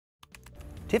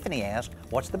Tiffany asked,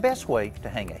 what's the best way to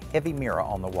hang a heavy mirror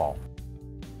on the wall?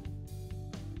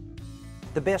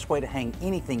 The best way to hang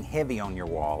anything heavy on your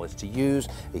wall is to use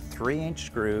a 3-inch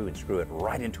screw and screw it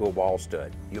right into a wall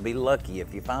stud. You'll be lucky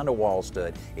if you find a wall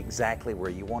stud exactly where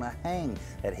you want to hang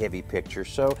that heavy picture,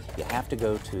 so you have to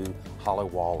go to hollow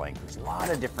wall anchors. A lot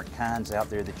of different kinds out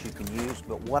there that you can use,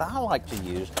 but what I like to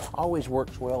use always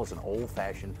works well is an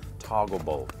old-fashioned toggle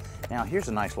bolt. Now here's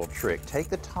a nice little trick. Take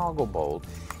the toggle bolt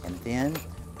and then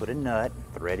put a nut,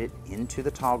 thread it into the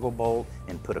toggle bolt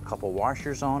and put a couple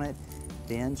washers on it.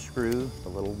 Then screw the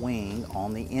little wing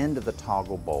on the end of the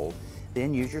toggle bolt.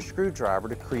 Then use your screwdriver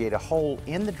to create a hole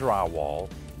in the drywall.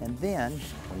 And then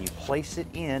when you place it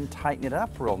in, tighten it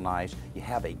up real nice, you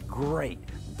have a great,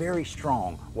 very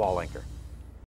strong wall anchor.